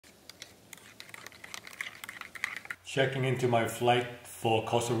Checking into my flight for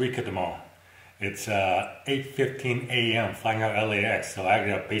Costa Rica tomorrow. It's 8:15 a.m. flying out LAX, so I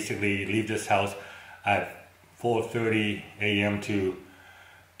gotta basically leave this house at 4:30 a.m. to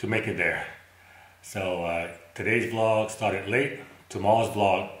make it there. So today's vlog started late. Tomorrow's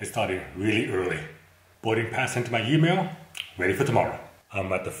vlog is starting really early. Boarding pass into my email, ready for tomorrow. I'm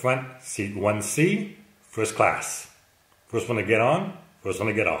at the front, seat 1C, first class. First one to get on, first one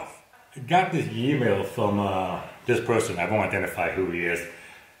to get off. I got this email from this person. I won't identify who he is.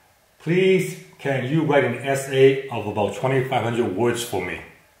 Please, can you write an essay of about 2,500 words for me?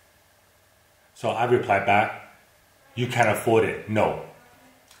 So I replied back, you can't afford it, no.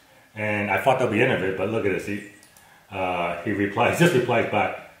 And I thought that'd be the end of it, but look at this. He just replies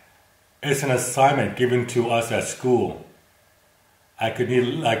back, it's an assignment given to us at school. I could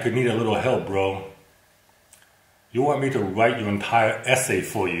need a little help, bro. You want me to write your entire essay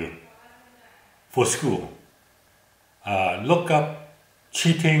for you? For school. Look up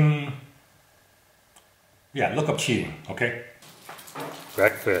cheating. Yeah, look up cheating, okay?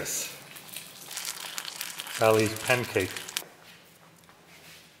 Breakfast. Sally's pancake.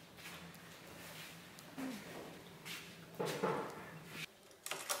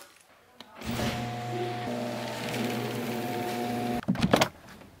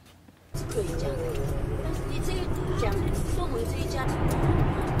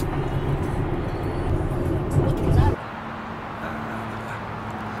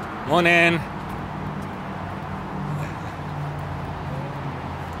 Morning.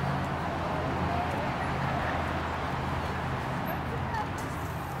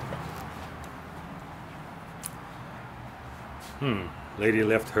 Lady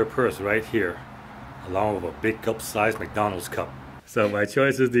left her purse right here, along with a big cup-sized McDonald's cup. So my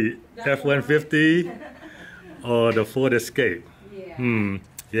choice is the F150 or the Ford Escape. Yeah.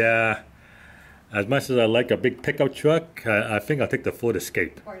 Yeah. As much as I like a big pickup truck, I think I'll take the Ford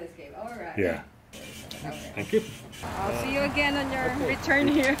Escape. Ford Escape, all right. Yeah. Okay. Thank you. I'll see you again on your return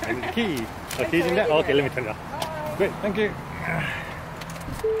here. And the key. Oh, key's in there? Okay, let me turn it off. Great, thank you.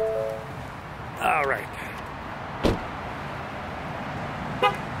 All right.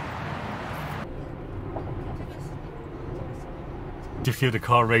 Did you feel the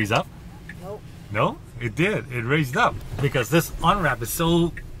car raise up? Nope. No? It did. It raised up because this on-ramp is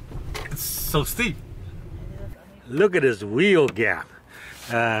so steep. Look at this wheel gap.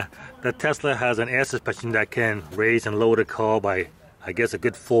 The Tesla has an air suspension that can raise and lower the car by, I guess, a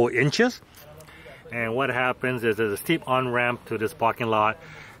good 4 inches. And what happens is there's a steep on-ramp to this parking lot,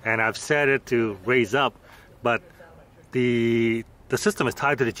 and I've set it to raise up, but the system is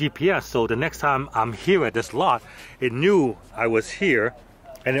tied to the GPS, so the next time I'm here at this lot, it knew I was here,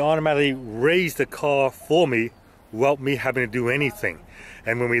 and it automatically raised the car for me without me having to do anything.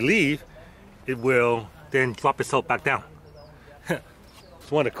 And when we leave, it will then drop itself back down.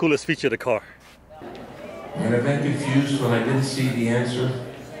 It's one of the coolest features of the car. And I got confused when I didn't see the answer.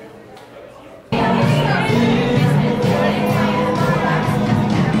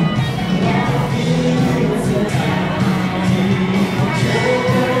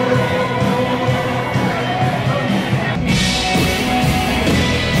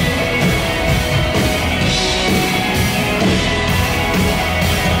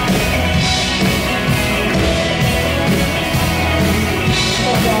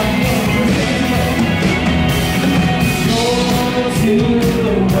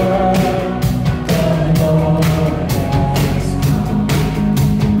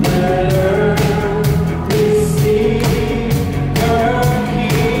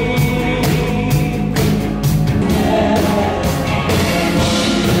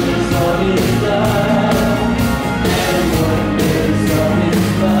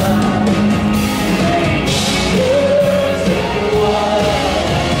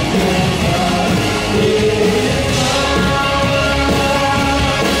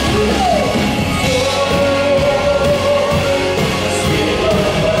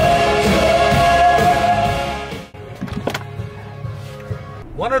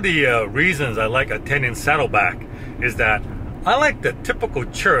 One of the reasons I like attending Saddleback is that I like the typical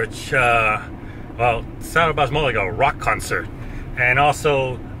church, well, Saddleback's more like a rock concert, and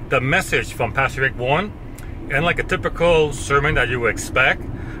also the message from Pastor Rick Warren, and like a typical sermon that you would expect,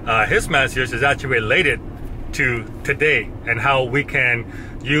 his message is actually related to today and how we can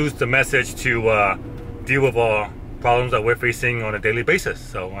use the message to deal with our problems that we're facing on a daily basis.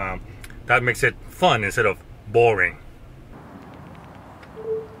 So that makes it fun instead of boring.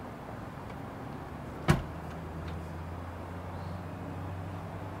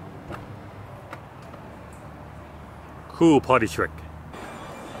 Cool party trick.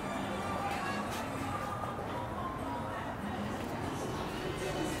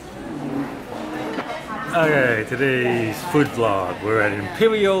 Okay, today's food vlog. We're at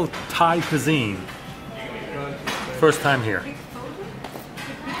Imperial Thai Cuisine. First time here.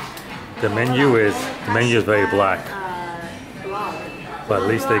 The menu is very black, but at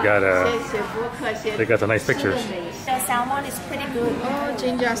least they got the nice pictures. The salmon is pretty good. Oh,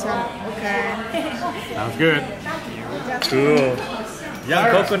 ginger salmon. Okay. Sounds good. Cool.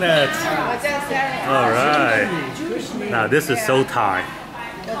 Young coconuts. All right. Now this is so Thai.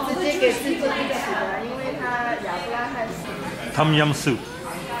 Tom yum soup.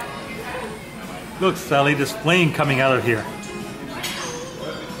 Look, Sally, there's flame coming out of here.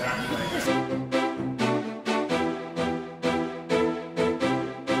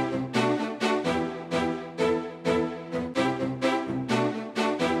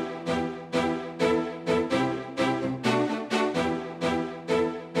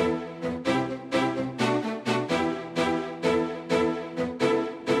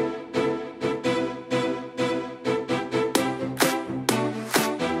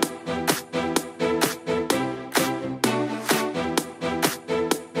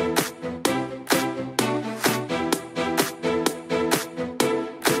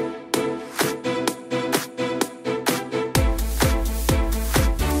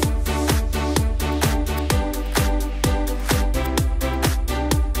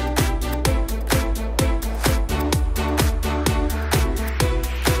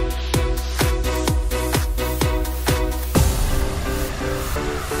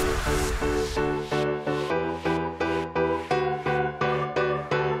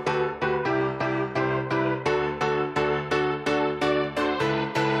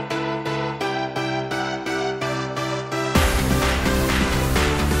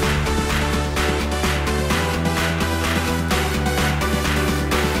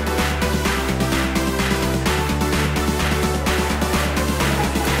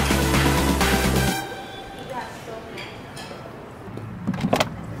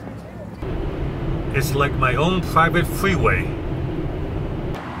 It's like my own private freeway.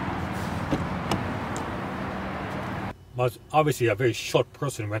 But obviously a very short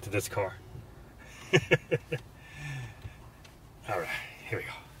person rented this car. Alright, here we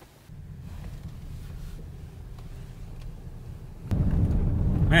go.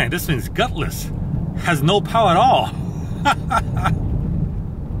 Man, this thing's gutless. Has no power at all.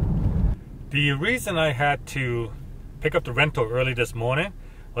 The reason I had to pick up the rental early this morning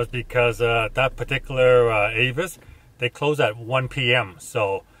was because that particular Avis, they close at 1 p.m.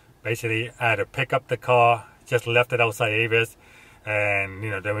 So basically I had to pick up the car, just left it outside Avis, and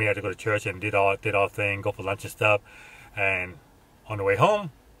then we had to go to church and did all thing, go for lunch and stuff. And on the way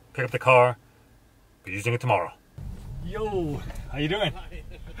home, pick up the car, be using it tomorrow. Yo, how you doing?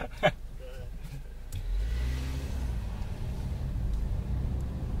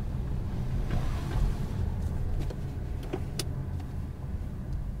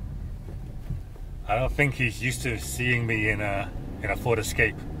 I don't think he's used to seeing me in a Ford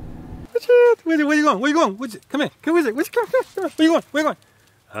Escape. Widget, where you going? Where you going? Widget, come here. Come Widget. Widget, come here. Where you going? Where you going?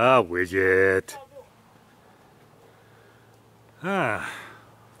 Ah, Widget.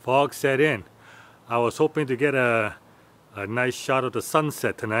 Fog set in. I was hoping to get a nice shot of the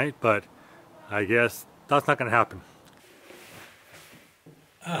sunset tonight, but I guess that's not gonna happen.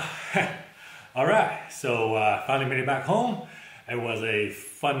 All right, so finally made it back home. It was a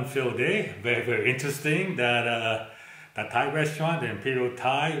fun-filled day, very, very interesting. That Thai restaurant, the Imperial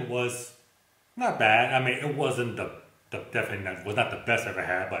Thai, was not bad. I mean, it wasn't definitely not the best I've ever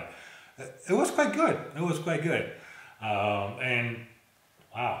had, but it was quite good. It was quite good. And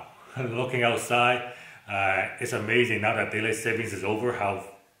wow, looking outside, it's amazing now that daylight savings is over how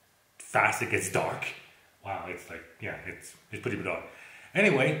fast it gets dark. Wow, it's like, yeah, it's pretty dark.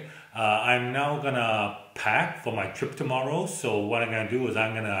 Anyway, I'm now gonna pack for my trip tomorrow. So what I'm gonna do is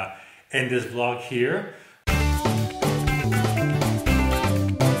I'm gonna end this vlog here.